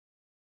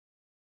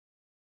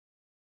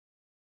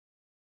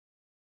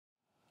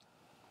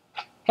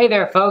Hey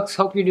there, folks.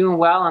 Hope you're doing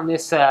well on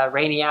this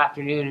rainy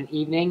afternoon and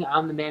evening.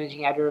 I'm the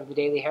managing editor of the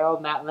Daily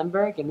Herald, Matt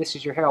Lindberg, and this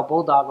is your Herald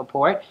Bulldog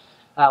report.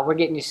 We're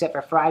getting you set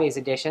for Friday's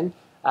edition.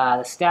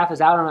 The staff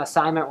is out on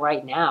assignment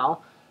right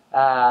now.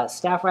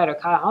 Staff writer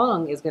Kai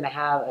Hong is going to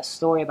have a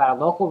story about a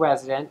local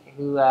resident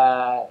who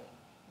got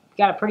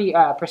a pretty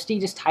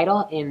prestigious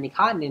title in the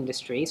cotton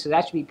industry, so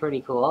that should be pretty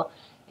cool.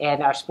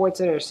 And our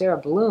sports editor Sarah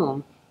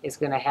Bloom is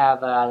going to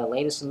have the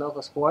latest in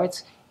local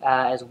sports,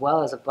 as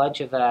well as a bunch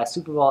of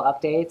Super Bowl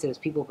updates as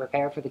people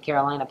prepare for the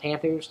Carolina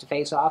Panthers to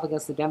face off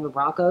against the Denver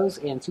Broncos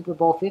in Super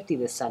Bowl 50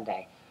 this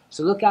Sunday.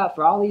 So look out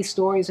for all these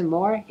stories and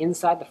more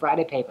inside the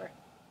Friday paper.